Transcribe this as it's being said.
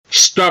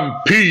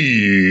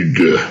Stampede.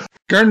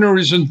 Garner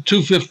is in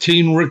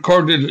 2:15,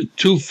 recorded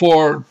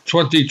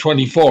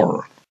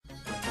 2/4/2024.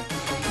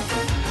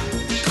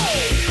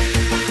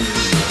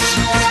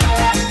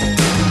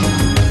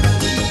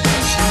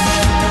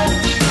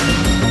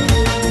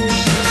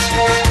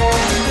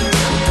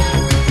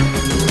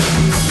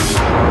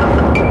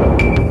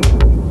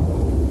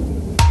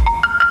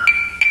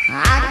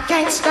 I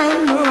can't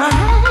stand the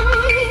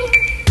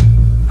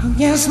rain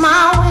against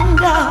my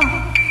window,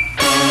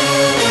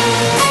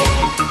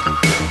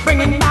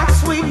 bringing back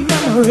sweet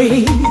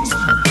memories.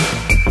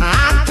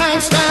 I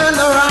can't stand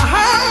the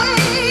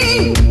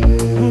rain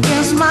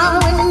against my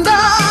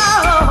window,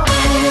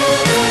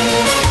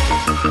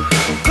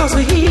 'cause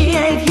he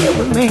ain't here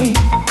with me.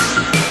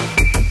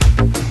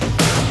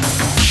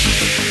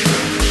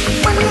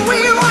 When we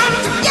were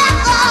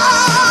together,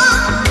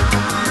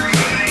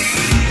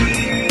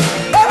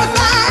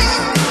 everything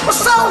was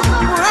so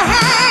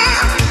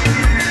grand.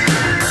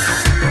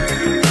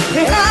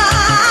 And I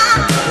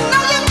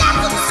know you got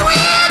some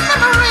sweet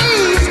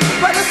memories,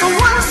 but it's the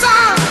one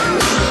side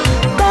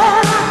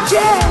that I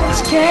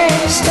just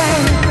can't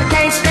stand. I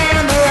can't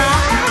stand the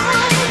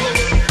rain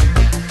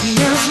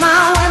against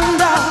my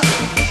window,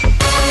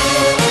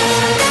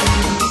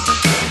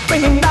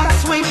 bringing back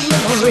sweet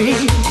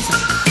memories.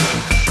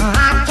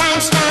 I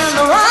can't stand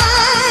the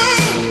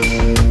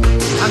rain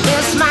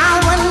against my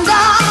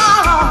window.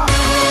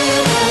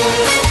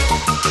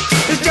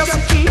 It just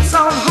keeps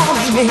on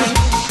haunting me.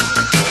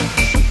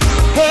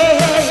 Hey,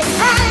 hey,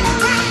 hey,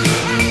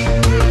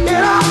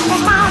 get off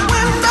of my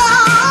window,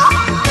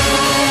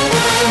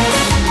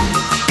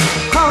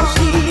 'cause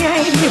he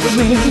ain't here with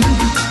me.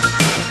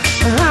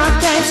 I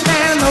can't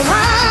stand the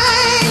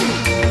rain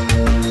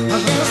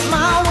against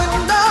my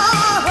window,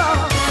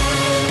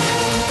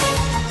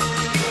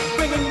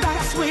 bringing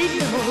back sweet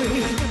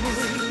memories.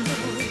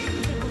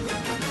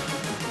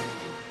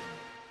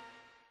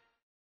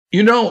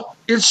 You know,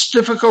 it's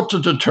difficult to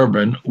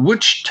determine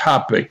which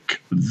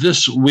topic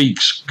this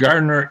week's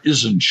Garner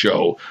Isn't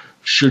Show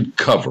should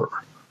cover.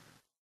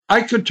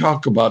 I could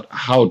talk about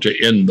how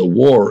to end the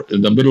war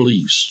in the Middle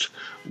East,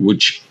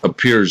 which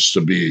appears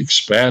to be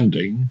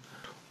expanding,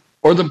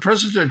 or the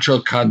presidential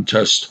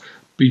contest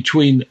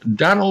between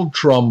Donald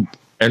Trump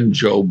and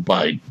Joe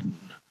Biden,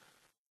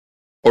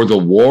 or the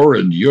war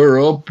in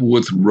Europe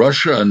with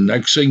Russia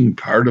annexing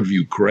part of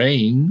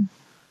Ukraine,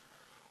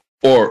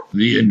 or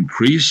the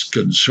increased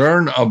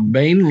concern of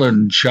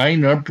mainland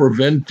China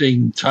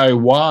preventing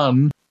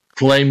Taiwan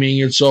claiming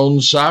its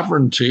own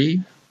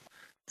sovereignty.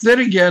 Then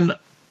again,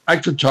 I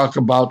could talk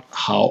about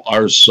how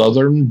our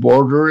southern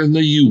border in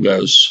the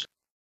U.S.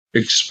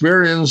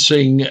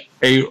 experiencing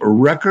a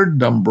record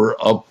number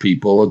of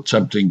people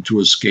attempting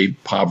to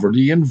escape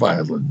poverty and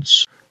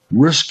violence,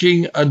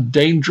 risking a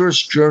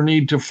dangerous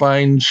journey to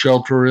find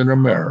shelter in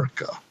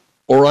America.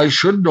 Or I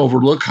shouldn't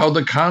overlook how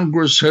the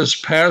Congress has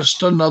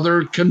passed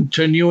another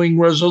continuing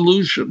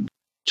resolution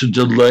to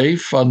delay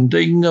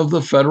funding of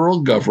the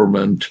federal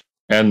government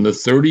and the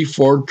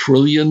 $34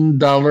 trillion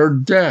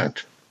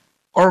debt.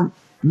 Or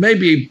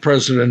maybe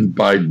President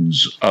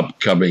Biden's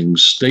upcoming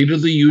State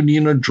of the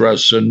Union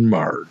address in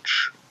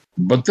March.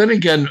 But then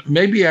again,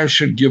 maybe I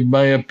should give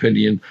my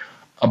opinion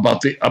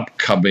about the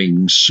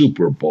upcoming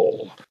Super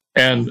Bowl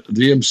and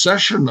the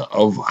obsession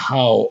of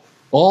how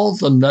all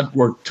the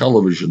network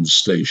television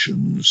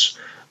stations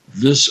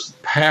this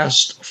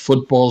past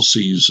football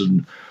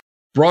season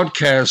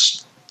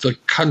broadcast the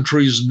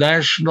country's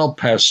national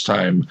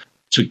pastime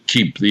to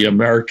keep the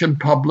American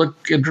public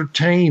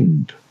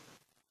entertained.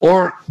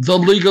 Or the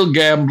legal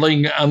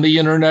gambling on the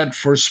internet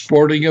for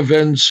sporting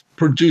events,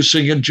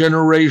 producing a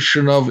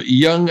generation of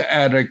young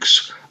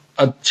addicts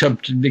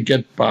attempting to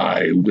get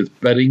by with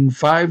betting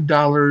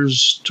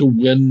 $5 to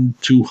win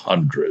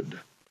 $200.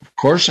 Of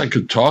course, I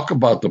could talk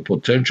about the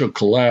potential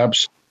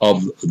collapse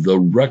of the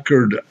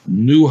record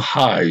new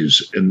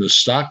highs in the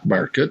stock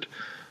market,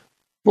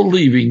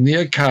 believing the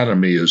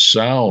economy is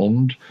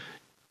sound,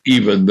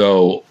 even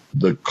though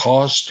the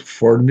cost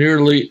for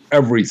nearly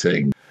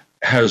everything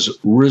has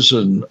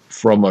risen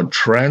from a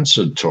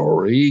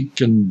transitory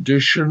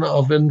condition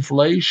of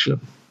inflation.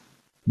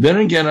 Then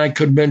again, I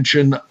could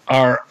mention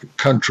our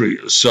country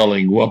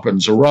selling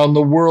weapons around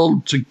the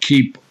world to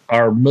keep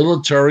our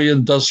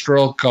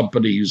military-industrial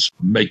companies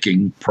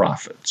making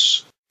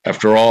profits.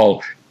 After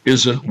all,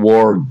 isn't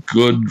war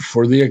good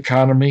for the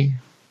economy?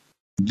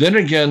 Then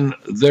again,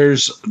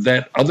 there's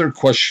that other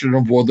question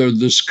of whether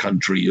this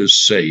country is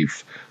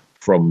safe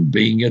from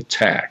being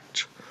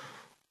attacked,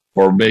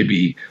 or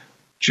maybe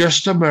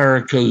just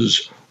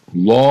America's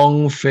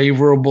long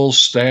favorable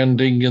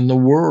standing in the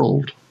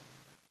world.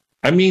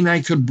 I mean,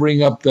 I could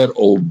bring up that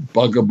old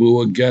bugaboo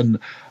again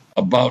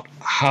about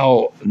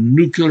how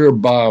nuclear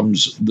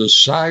bombs the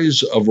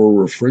size of a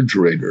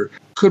refrigerator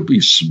could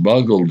be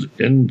smuggled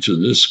into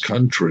this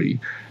country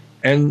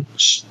and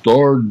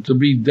stored to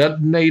be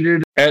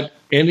detonated at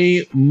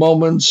any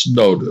moment's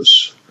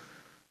notice.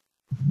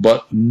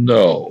 But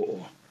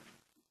no,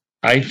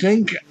 I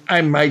think I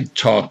might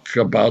talk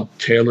about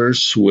Taylor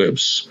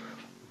Swift's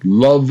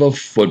love of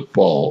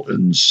football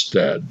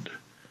instead,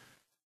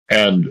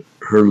 and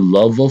her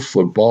love of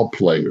football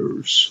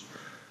players.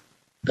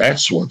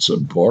 That's what's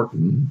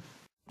important.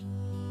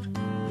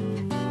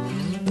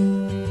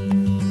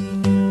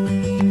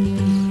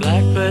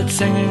 Blackbird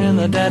singing in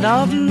the dead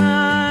of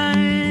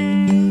night.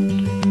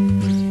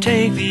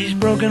 Take these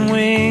broken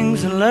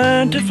wings and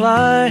learn to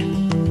fly.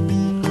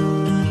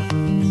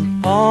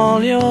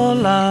 All your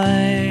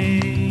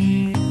life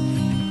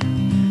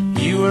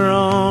you were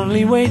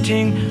only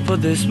waiting for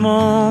this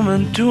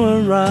moment to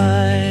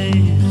arise.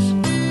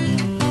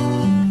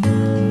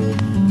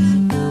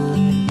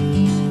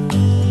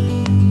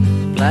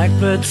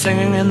 Blackbird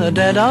singing in the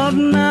dead of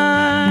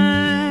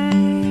night.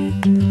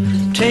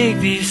 Take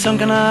these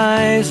sunken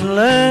eyes and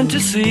learn to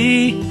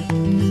see.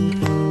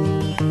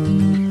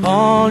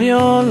 All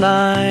your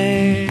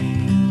life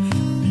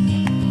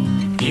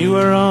you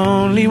were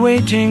only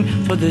waiting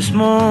for this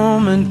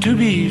moment to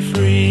be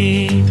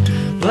free.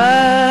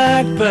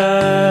 Blackbird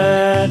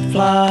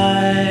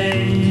fly,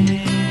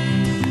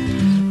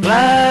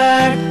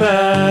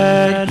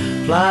 blackbird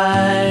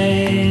fly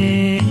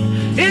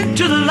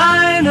into the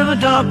light of a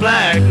dark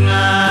black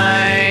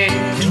night.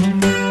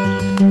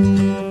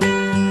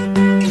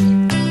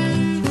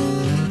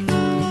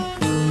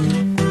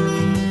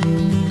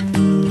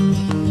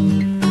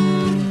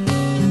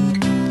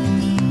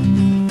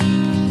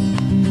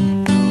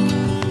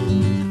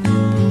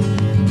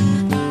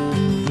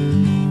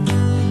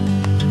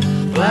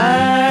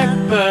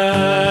 Blackbird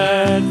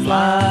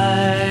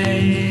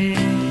fly,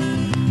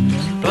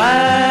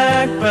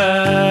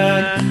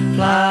 blackbird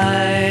fly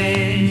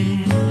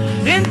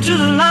into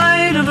the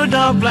light of a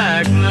dark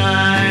black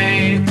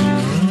night.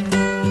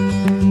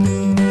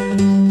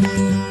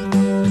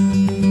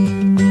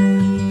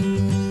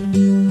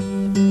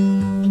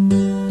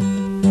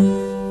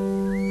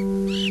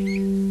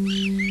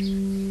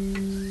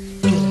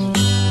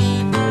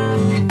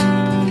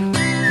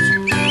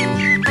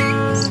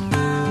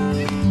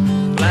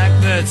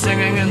 Blackbird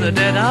singing in the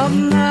dead of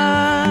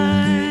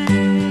night.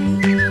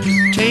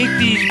 Take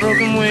these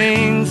broken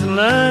wings and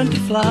learn to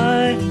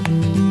fly.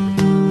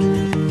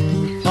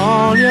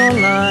 All your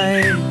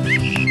life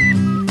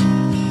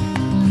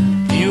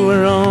you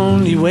were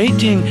only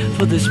waiting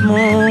for this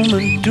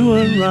moment to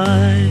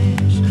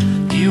arise.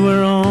 You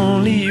were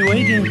only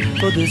waiting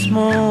for this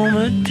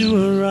moment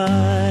to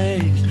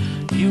arise.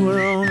 You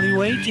were only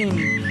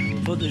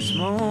waiting for this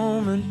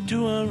moment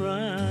to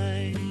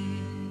arise.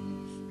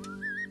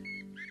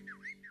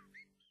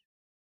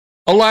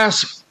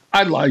 Alas,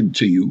 I lied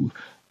to you.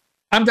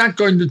 I'm not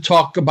going to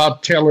talk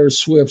about Taylor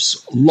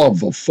Swift's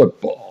love of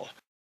football.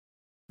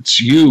 It's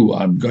you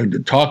I'm going to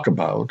talk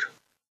about.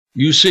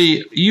 You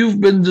see, you've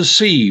been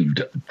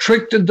deceived,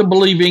 tricked into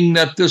believing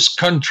that this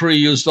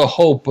country is the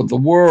hope of the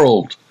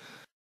world,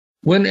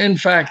 when in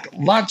fact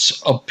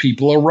lots of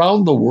people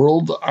around the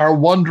world are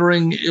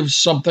wondering if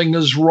something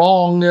is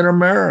wrong in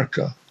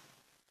America.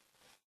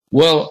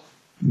 Well,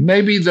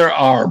 maybe there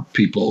are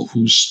people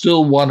who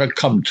still want to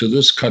come to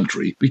this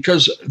country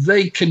because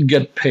they can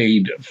get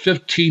paid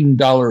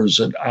 $15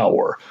 an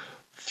hour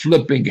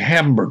flipping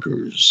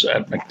hamburgers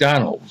at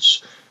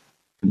McDonald's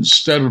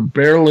instead of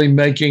barely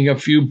making a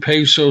few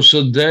pesos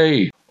a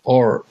day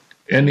or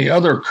any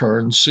other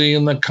currency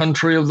in the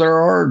country of their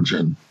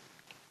origin.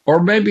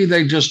 Or maybe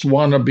they just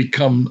want to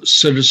become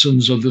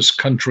citizens of this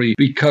country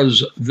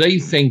because they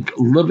think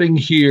living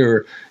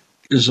here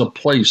is a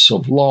place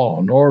of law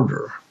and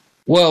order.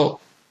 Well,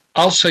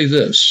 I'll say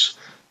this.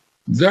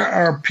 There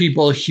are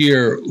people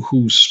here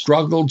who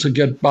struggle to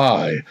get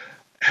by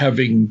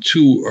having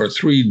 2 or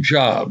 3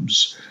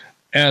 jobs,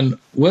 and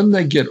when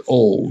they get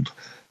old,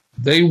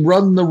 they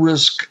run the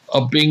risk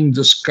of being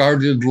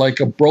discarded like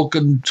a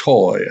broken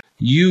toy,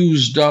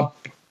 used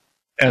up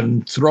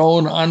and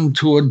thrown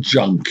onto a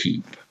junk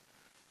heap.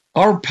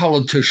 Our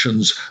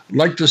politicians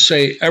like to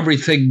say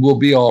everything will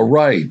be all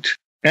right,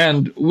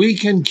 and we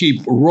can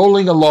keep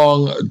rolling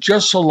along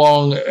just so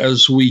long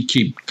as we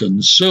keep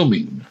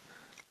consuming.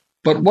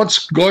 But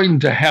what's going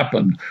to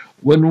happen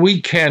when we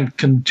can't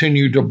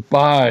continue to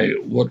buy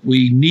what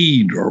we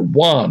need or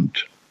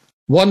want?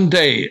 One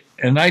day,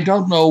 and I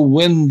don't know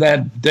when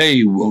that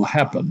day will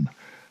happen,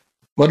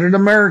 but an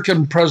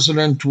American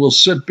president will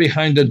sit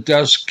behind a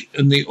desk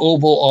in the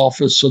Oval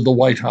Office of the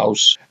White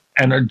House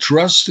and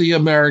address the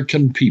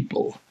American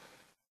people.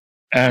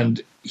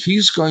 And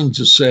he's going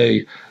to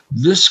say,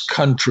 this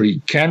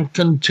country can't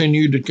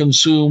continue to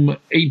consume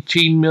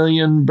 18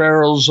 million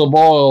barrels of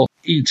oil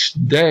each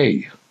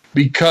day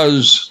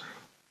because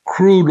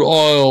crude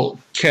oil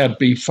can't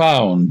be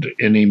found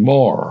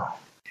anymore.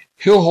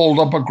 He'll hold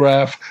up a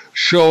graph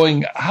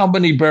showing how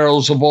many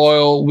barrels of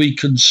oil we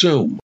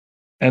consume,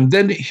 and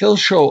then he'll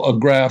show a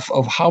graph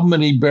of how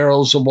many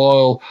barrels of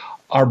oil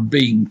are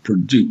being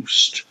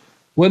produced.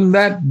 When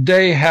that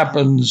day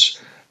happens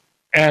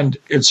and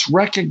it's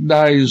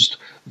recognized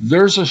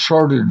there's a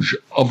shortage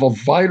of a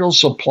vital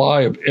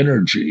supply of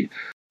energy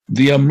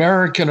the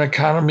American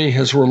economy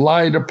has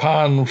relied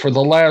upon for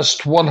the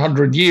last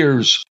 100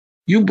 years,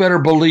 you better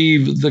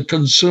believe the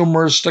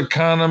consumerist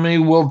economy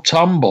will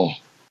tumble.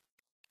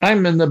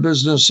 I'm in the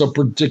business of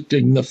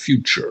predicting the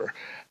future,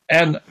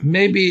 and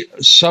maybe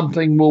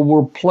something will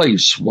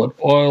replace what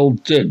oil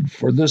did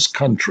for this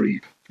country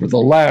for the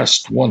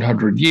last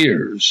 100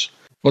 years.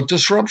 But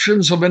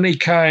disruptions of any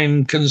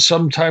kind can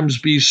sometimes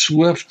be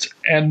swift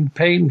and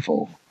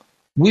painful.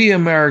 We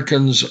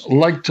Americans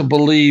like to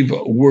believe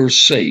we're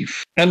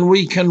safe and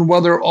we can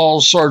weather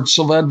all sorts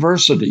of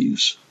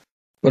adversities.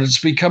 But it's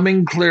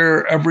becoming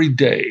clear every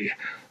day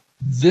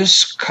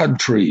this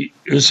country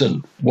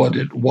isn't what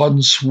it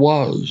once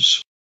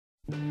was.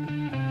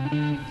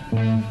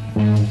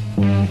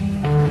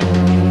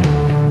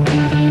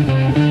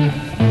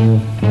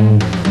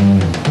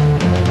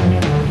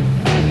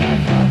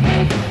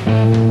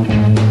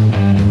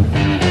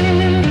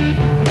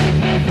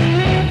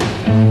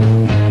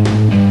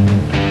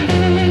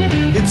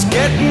 It's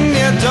getting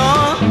near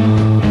dawn.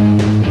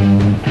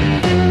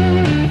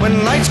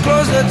 When lights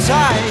close their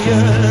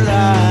tired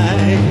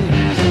eyes,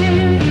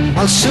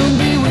 I'll soon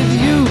be with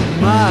you,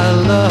 my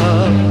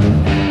love.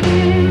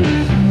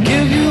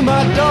 Give you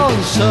my dawn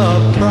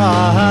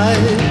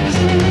surprise.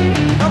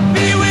 I'll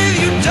be with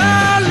you,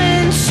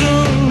 darling,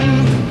 soon.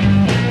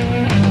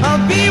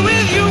 I'll be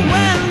with you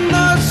when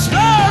the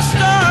stars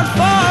start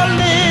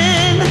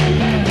falling.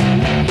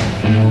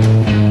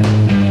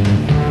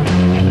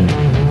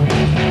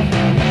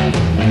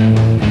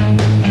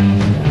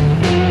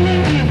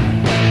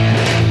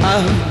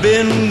 I've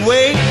been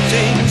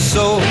waiting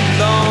so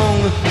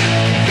long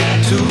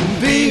to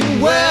be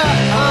where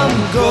I'm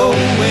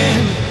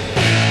going,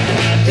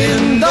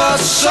 in the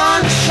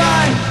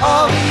sunshine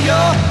of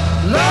your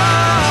love.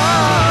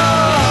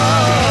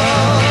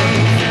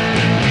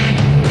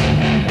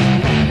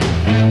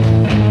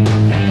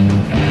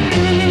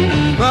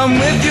 I'm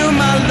with you,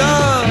 my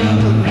love,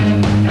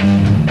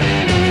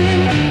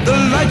 the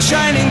light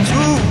shining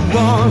through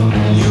on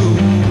you.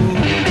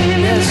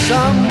 Yes,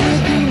 I'm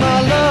with you, my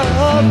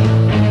love.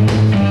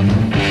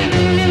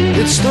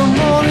 It's the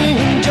morning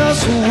and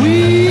just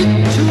we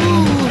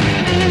two.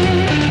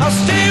 I'll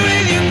stay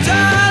with you,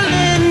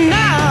 darling,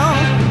 now.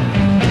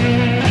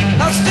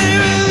 I'll stay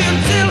with you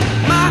till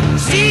my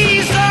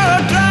seas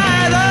are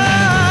dried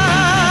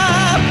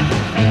up.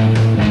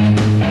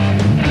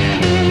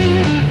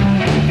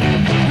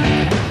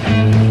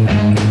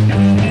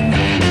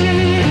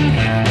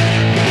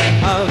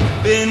 I've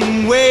been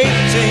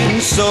waiting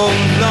so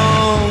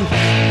long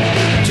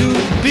to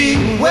be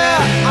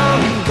where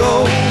I'm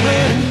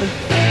going,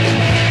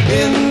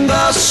 in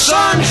the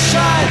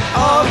sunshine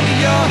of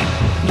your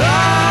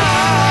love.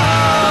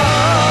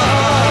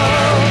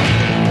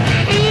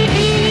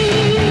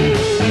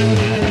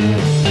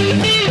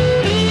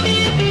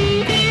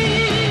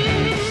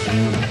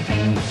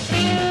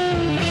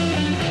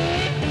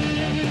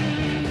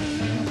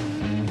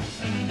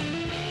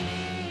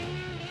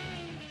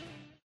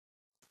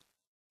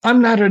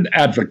 I'm not an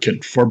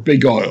advocate for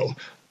big oil,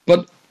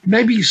 but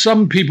maybe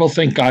some people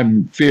think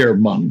I'm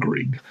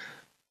fear-mongering,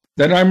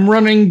 that I'm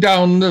running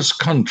down this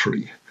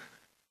country.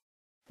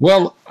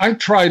 Well, I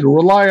try to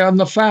rely on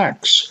the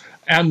facts,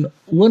 and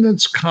when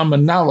it's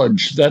common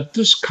knowledge that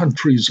this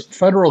country's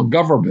federal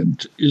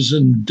government is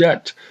in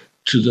debt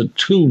to the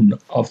tune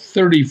of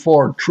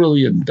 $34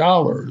 trillion,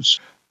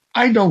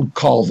 I don't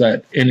call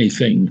that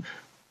anything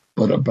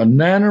but a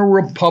banana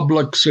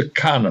republic's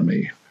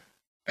economy,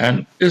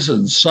 and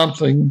isn't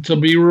something to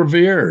be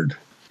revered.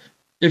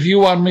 If you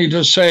want me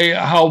to say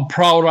how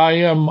proud I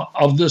am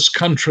of this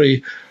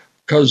country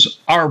because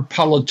our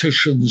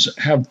politicians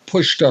have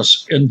pushed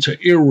us into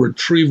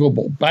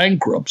irretrievable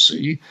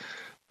bankruptcy,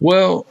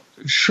 well,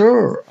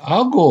 sure,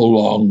 I'll go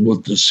along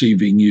with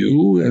deceiving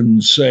you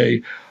and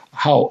say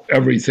how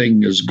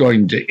everything is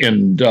going to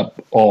end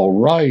up all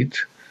right.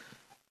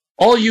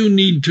 All you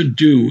need to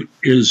do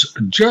is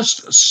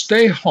just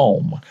stay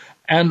home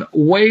and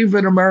wave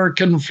an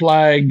American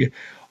flag,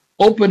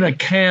 open a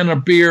can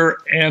of beer,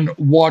 and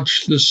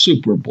watch the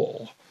Super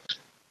Bowl.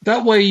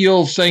 That way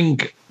you'll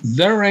think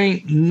there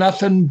ain't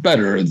nothing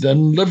better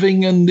than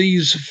living in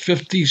these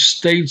 50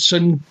 states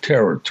and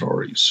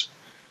territories.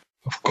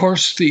 Of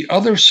course, the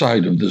other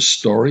side of this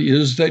story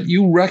is that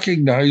you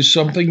recognize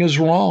something is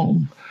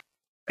wrong,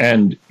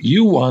 and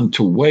you want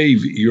to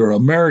wave your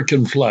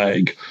American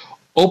flag,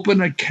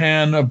 open a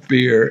can of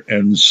beer,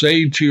 and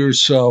say to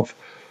yourself,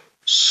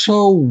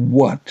 so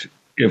what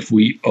if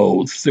we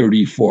owe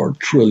 $34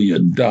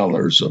 trillion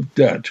of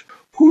debt?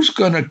 Who's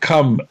going to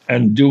come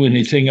and do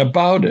anything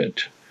about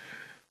it?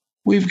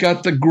 We've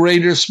got the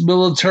greatest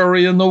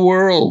military in the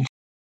world,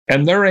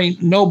 and there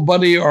ain't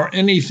nobody or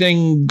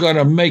anything going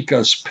to make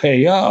us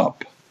pay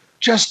up.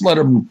 Just let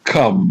 'em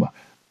come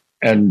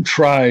and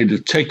try to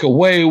take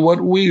away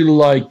what we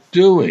like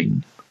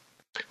doing.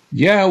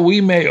 Yeah, we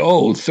may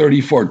owe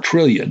 $34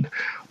 trillion,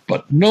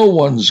 but no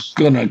one's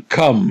going to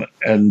come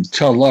and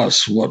tell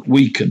us what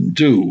we can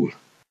do.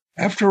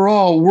 After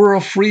all, we're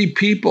a free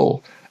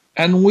people,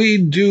 and we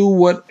do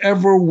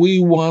whatever we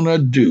want to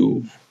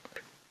do.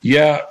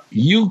 Yeah,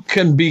 you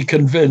can be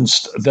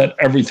convinced that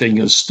everything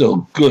is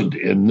still good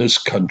in this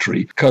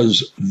country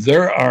because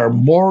there are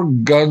more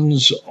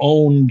guns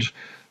owned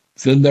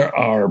than there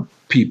are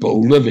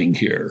people living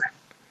here.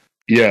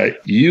 Yeah,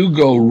 you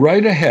go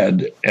right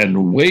ahead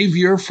and wave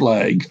your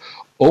flag,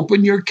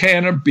 open your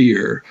can of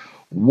beer,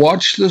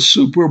 watch the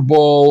Super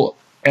Bowl,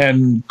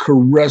 and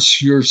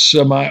caress your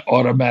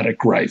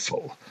semi-automatic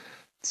rifle,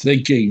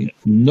 thinking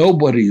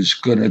nobody's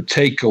going to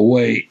take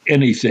away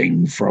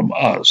anything from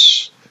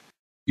us.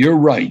 You're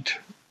right.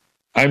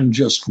 I'm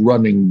just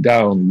running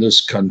down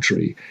this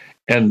country,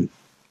 and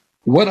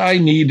what I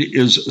need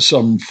is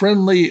some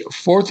friendly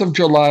 4th of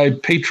July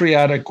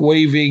patriotic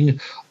waving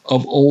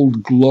of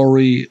Old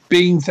Glory,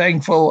 being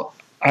thankful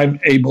I'm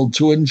able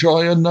to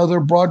enjoy another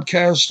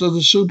broadcast of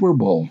the Super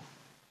Bowl.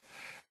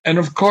 And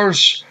of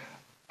course,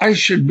 I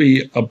should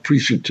be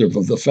appreciative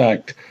of the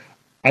fact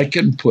I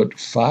can put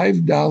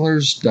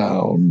 $5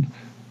 down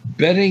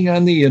betting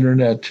on the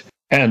internet,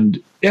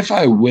 and if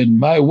I win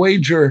my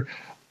wager,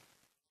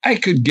 I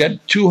could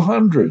get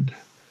 200.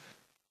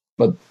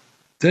 But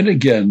then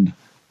again,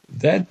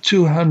 that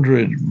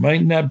 200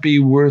 might not be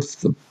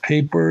worth the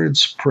paper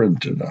it's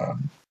printed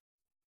on.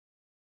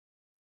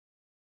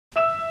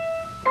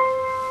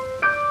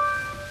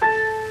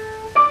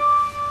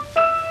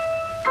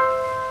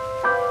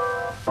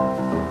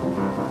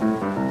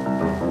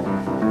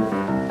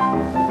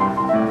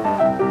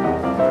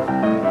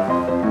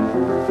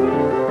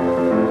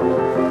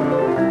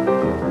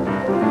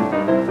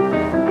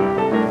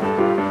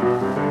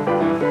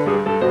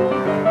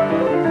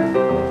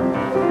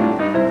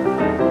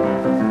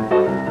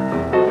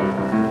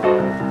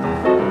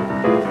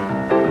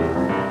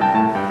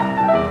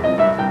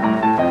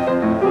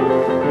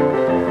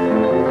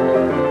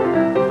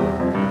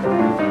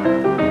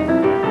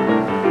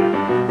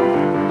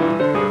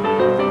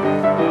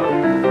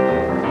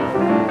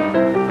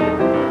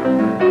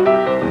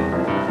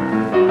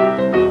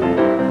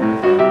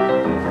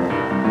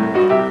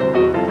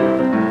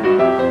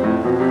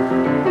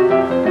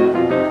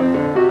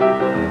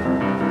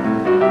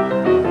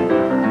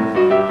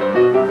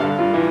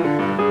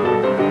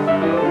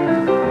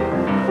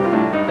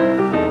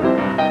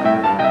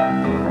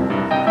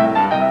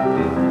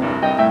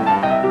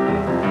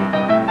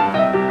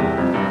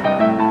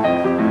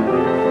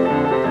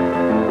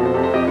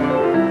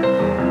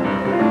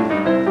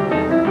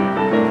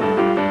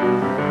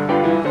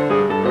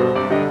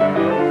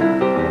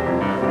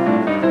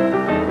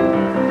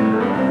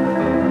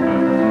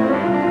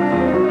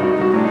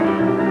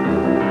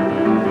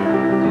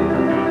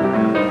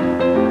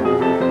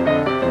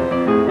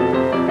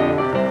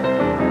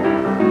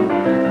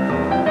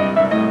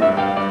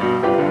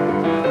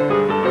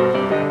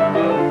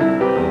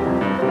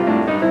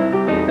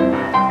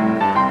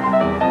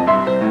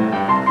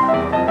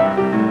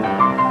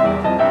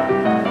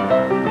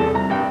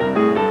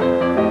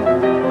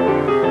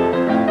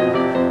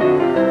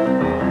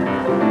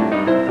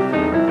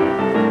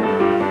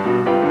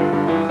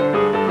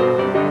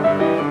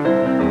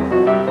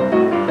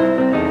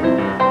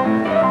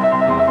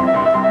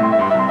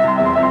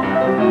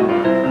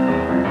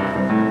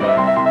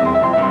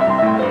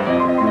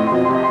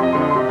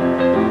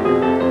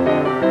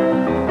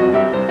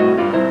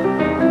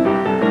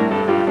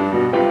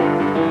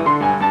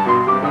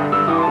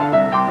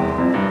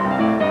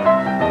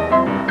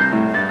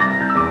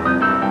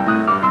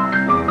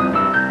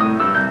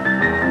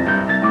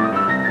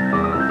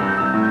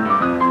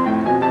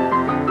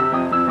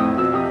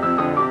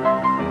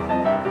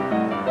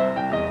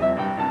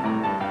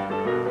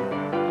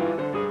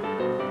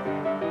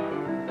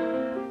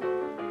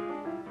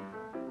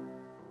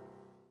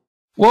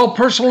 Well,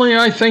 personally,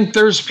 I think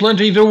there's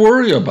plenty to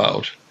worry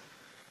about.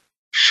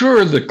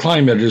 Sure, the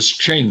climate is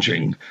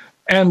changing,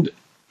 and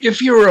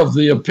if you're of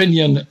the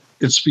opinion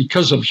it's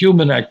because of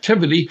human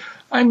activity,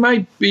 I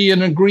might be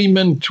in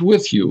agreement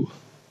with you.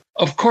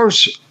 Of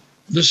course,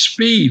 the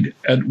speed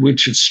at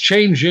which it's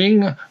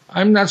changing,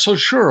 I'm not so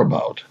sure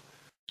about.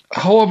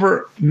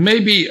 However,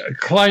 maybe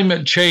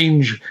climate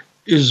change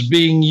is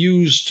being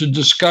used to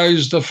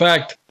disguise the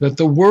fact that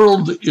the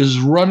world is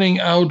running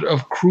out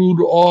of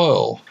crude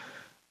oil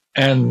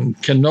and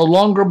can no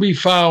longer be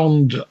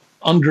found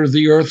under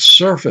the Earth's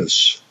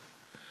surface.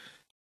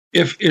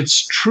 If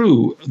it's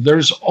true,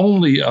 there's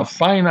only a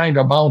finite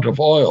amount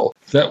of oil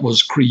that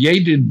was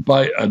created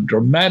by a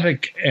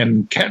dramatic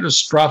and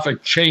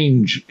catastrophic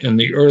change in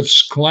the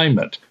Earth's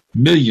climate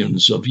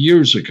millions of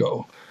years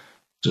ago,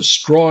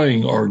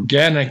 destroying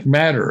organic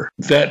matter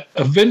that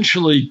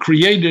eventually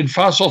created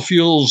fossil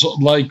fuels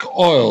like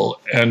oil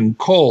and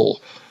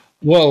coal.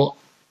 Well,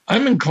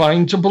 I'm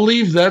inclined to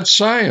believe that's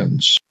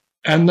science.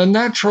 And the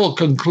natural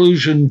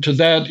conclusion to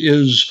that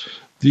is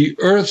the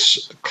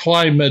Earth's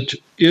climate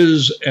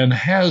is and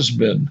has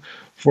been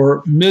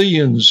for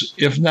millions,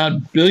 if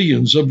not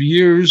billions of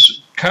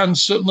years,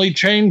 constantly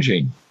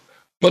changing.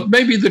 But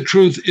maybe the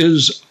truth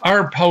is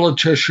our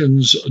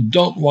politicians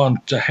don't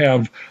want to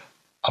have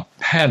a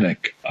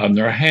panic on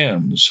their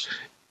hands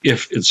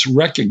if it's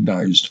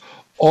recognized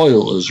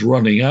oil is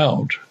running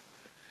out.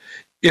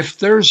 If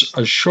there's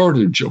a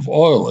shortage of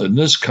oil in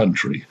this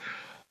country,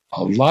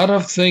 a lot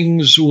of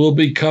things will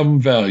become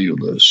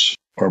valueless.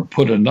 Or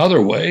put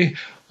another way,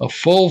 a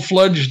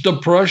full-fledged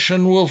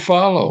depression will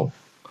follow.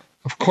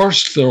 Of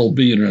course, there'll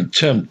be an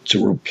attempt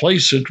to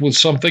replace it with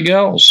something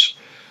else,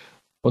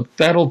 but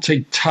that'll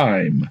take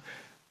time,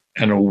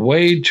 and a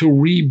way to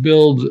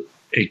rebuild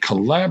a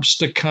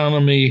collapsed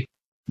economy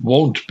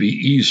won't be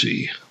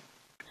easy.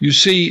 You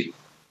see,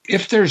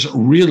 if there's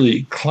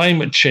really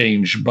climate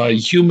change by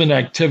human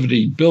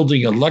activity,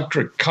 building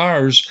electric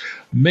cars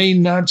may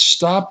not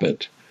stop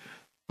it.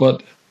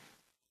 But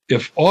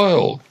if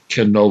oil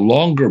can no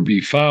longer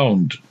be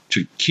found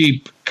to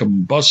keep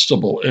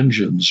combustible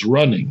engines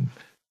running,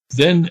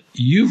 then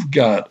you've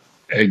got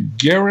a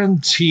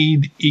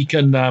guaranteed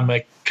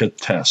economic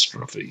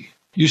catastrophe.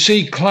 You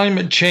see,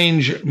 climate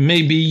change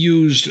may be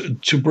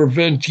used to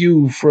prevent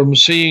you from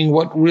seeing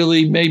what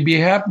really may be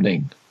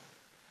happening.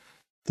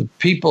 The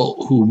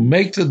people who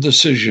make the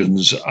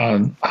decisions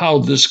on how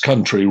this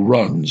country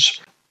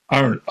runs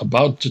aren't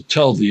about to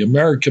tell the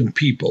American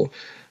people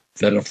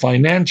that a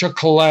financial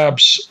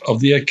collapse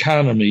of the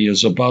economy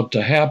is about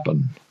to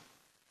happen.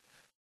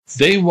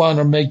 They want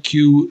to make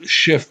you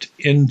shift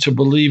into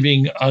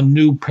believing a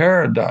new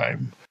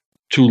paradigm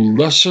to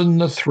lessen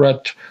the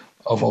threat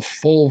of a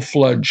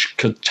full-fledged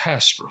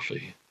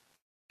catastrophe.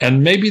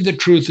 And maybe the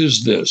truth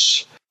is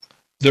this: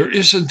 there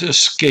isn't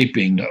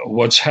escaping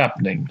what's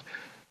happening,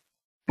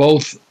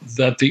 both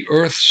that the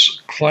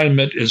Earth's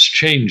climate is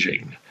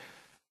changing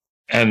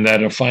and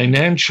that a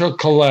financial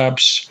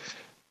collapse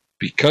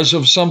because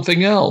of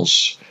something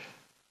else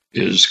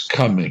is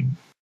coming.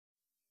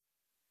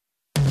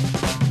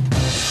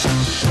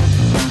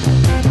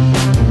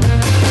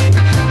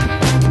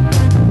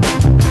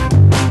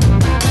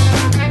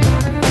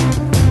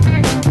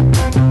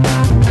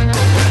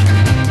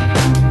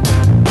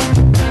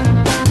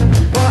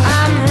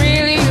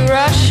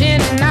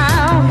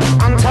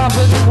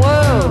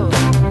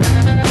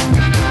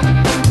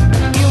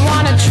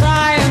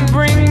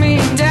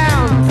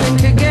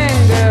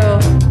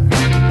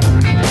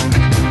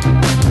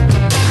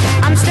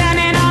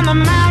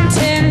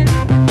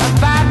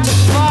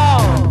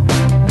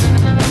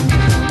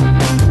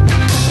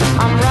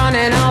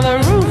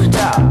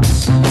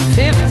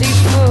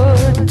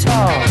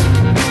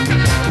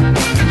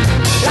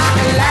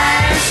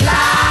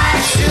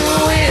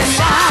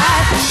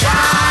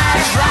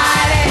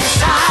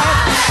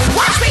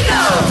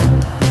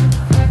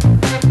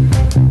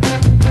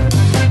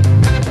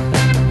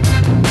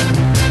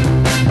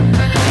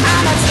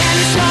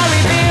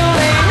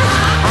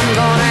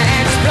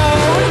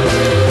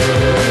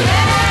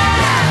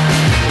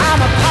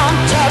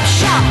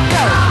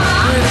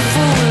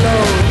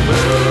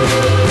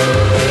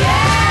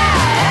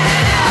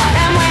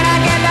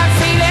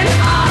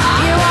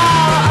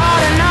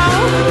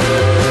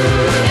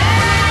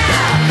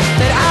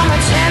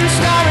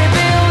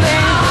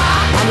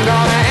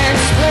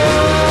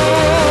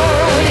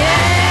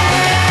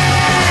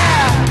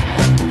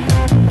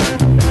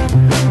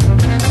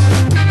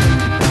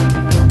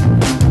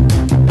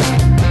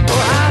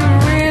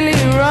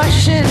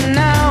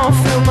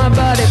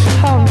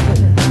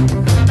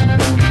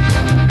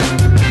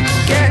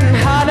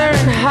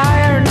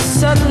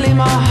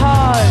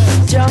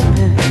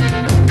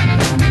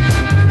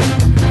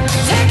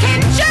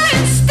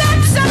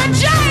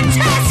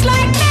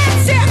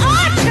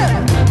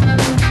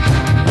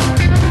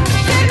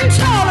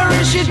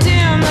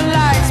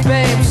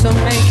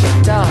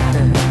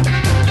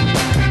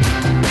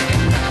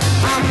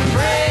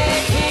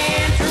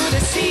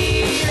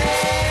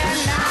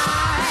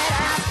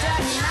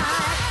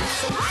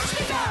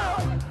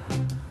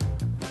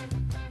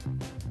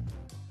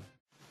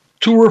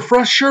 To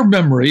refresh your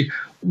memory,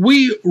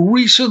 we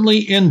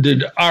recently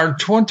ended our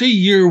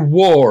 20-year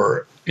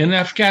war in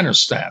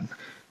Afghanistan,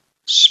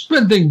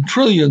 spending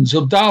trillions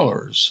of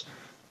dollars,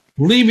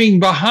 leaving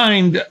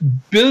behind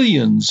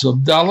billions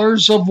of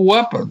dollars of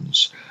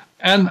weapons.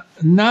 And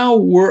now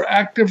we're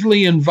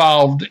actively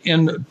involved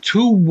in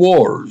 2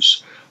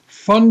 wars,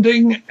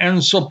 funding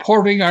and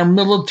supporting our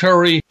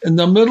military in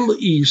the Middle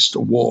East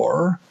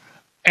war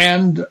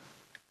and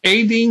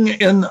aiding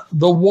in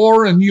the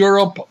war in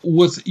Europe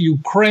with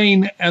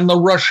Ukraine and the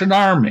Russian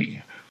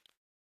army.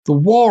 The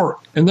war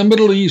in the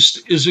Middle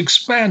East is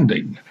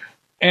expanding,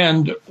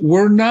 and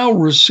we're now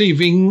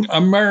receiving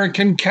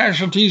American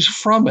casualties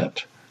from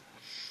it.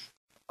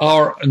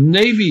 Our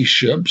Navy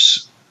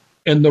ships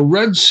in the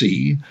Red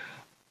Sea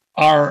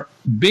are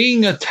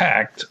being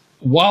attacked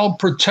while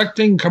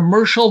protecting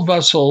commercial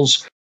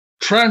vessels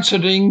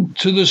transiting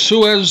to the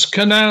Suez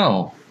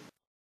Canal.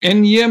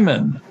 In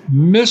Yemen,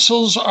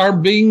 missiles are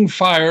being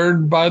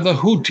fired by the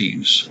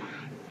Houthis,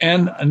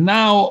 and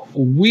now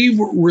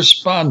we've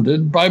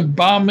responded by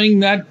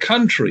bombing that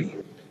country.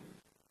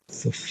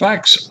 The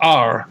facts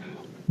are,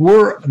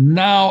 we're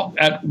now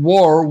at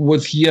war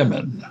with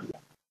Yemen.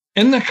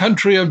 In the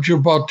country of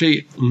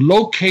Djibouti,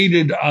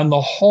 located on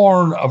the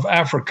Horn of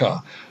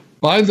Africa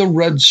by the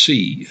Red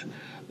Sea,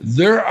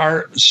 there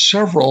are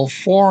several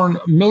foreign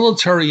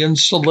military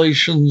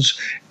installations,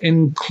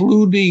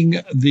 including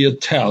the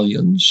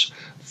Italians,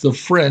 the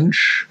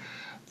French,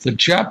 the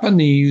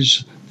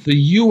Japanese, the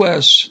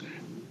U.S.,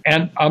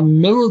 and a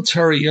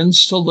military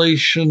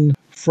installation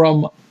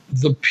from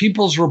the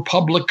People's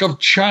Republic of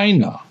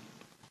China.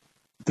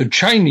 The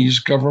Chinese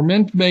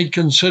government may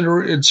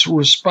consider its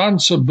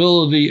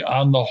responsibility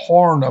on the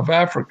Horn of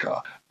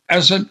Africa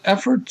as an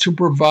effort to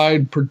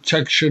provide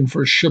protection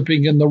for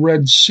shipping in the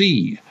Red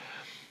Sea.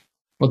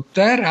 But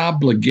that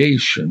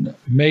obligation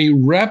may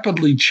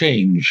rapidly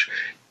change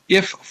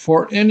if,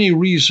 for any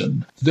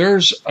reason,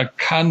 there's a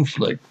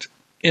conflict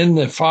in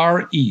the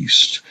Far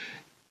East,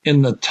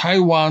 in the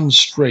Taiwan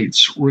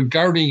Straits,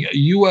 regarding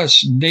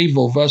U.S.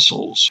 naval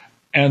vessels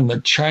and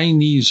the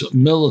Chinese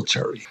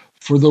military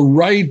for the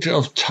right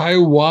of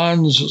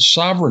Taiwan's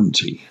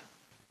sovereignty.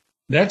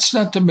 That's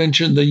not to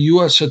mention the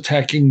U.S.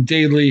 attacking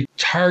daily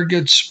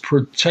targets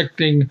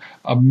protecting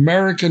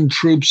American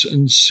troops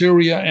in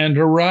Syria and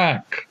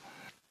Iraq.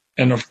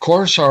 And of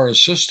course, our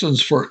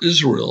assistance for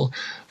Israel,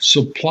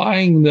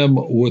 supplying them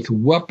with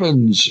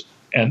weapons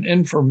and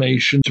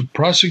information to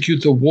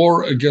prosecute the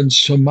war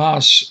against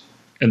Hamas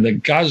in the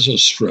Gaza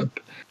Strip,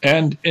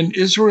 and in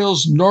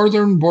Israel's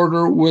northern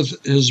border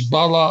with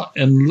Hezbollah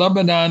in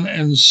Lebanon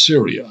and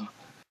Syria.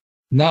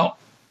 Now,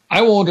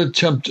 I won't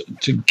attempt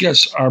to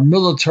guess our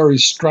military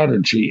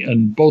strategy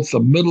in both the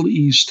Middle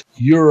East,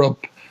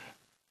 Europe,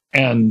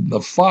 and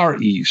the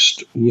Far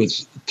East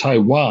with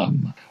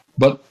Taiwan,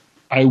 but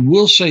I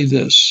will say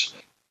this.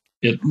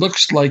 It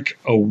looks like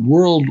a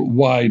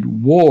worldwide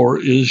war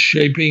is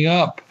shaping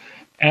up.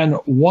 And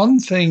one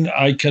thing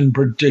I can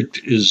predict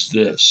is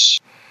this.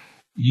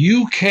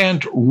 You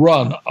can't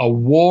run a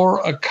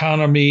war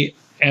economy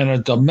and a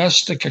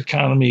domestic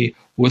economy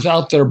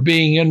without there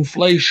being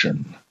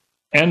inflation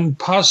and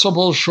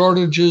possible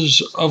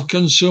shortages of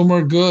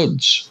consumer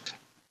goods.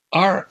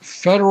 Our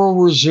Federal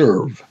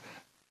Reserve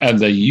and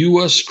the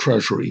U.S.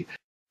 Treasury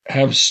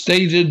have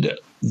stated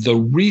the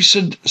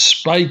recent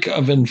spike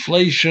of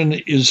inflation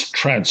is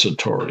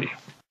transitory.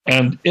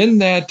 And in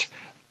that,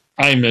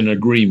 I'm in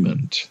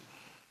agreement.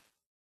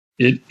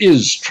 It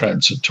is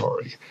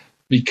transitory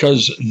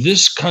because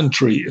this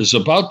country is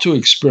about to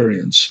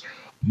experience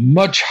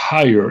much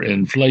higher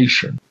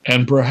inflation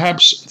and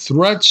perhaps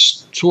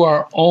threats to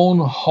our own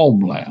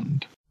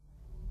homeland.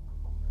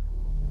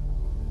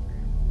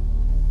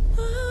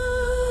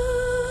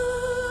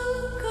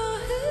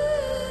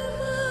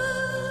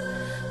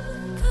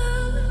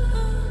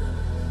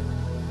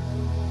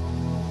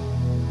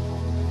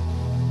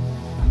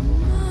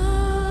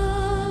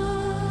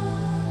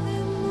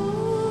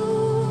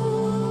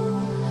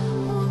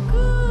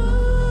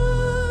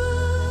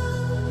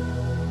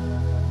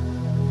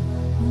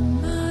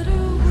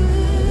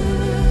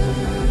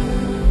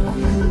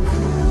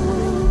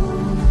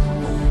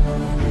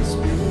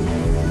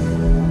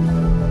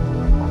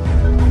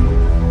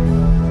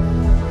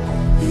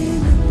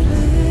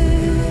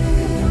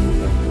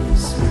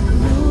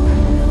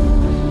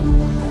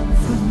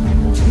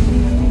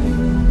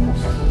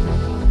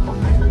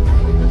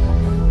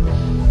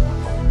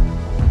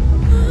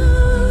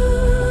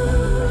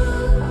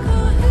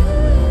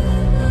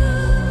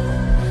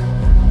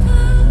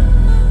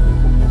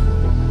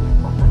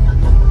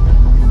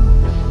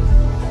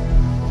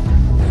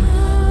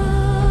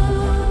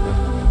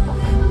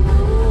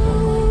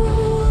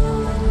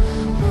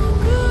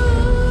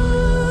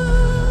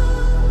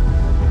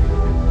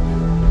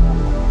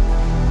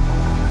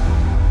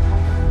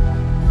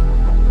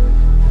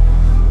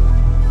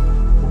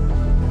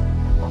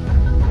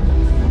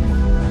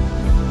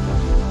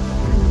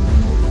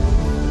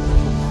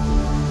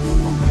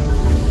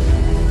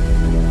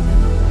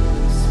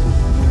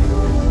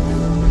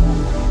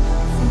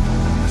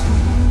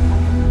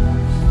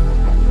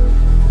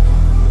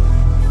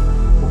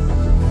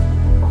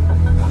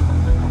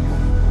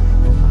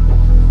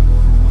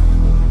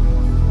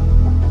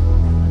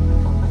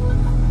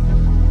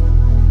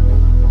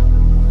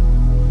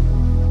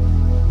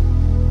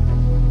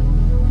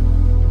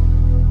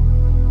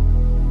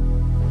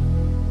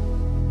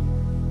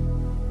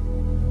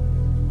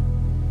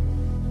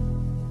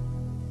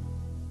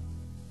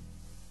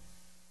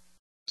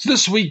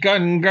 This week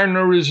on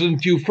Garner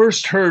Isn't, you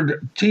first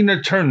heard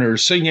Tina Turner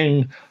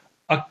singing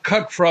a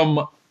cut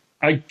from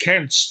I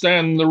Can't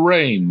Stand the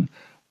Rain,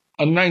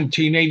 a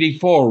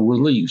 1984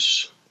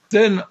 release.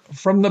 Then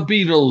from the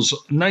Beatles'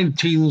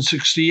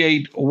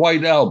 1968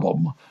 White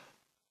Album,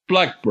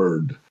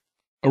 Blackbird,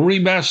 a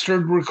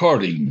remastered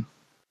recording,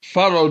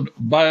 followed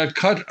by a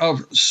cut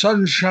of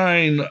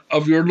Sunshine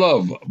of Your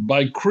Love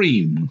by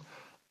Cream,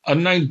 a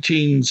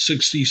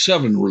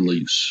 1967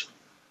 release.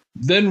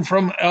 Then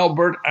from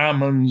Albert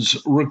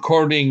Almmons'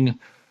 recording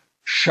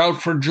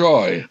Shout for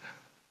Joy,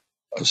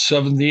 a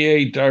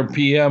 78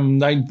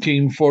 RPM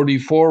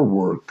 1944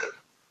 work.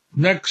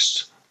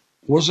 Next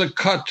was a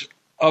cut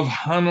of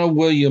Hana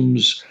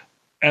Williams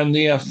and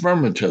the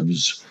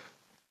Affirmatives'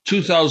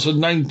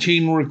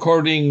 2019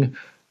 recording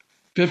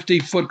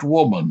 50-Foot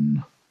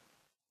Woman.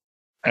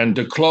 And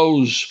to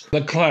close,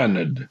 the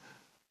Clannad,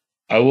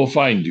 I Will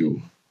Find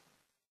You,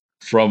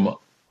 from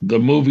the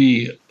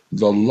movie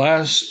The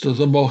Last of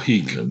the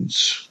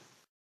Mohicans.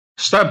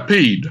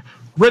 Stampede,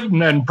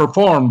 written and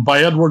performed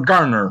by Edward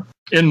Garner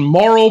in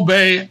Morro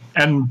Bay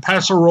and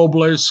Paso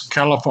Robles,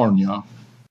 California.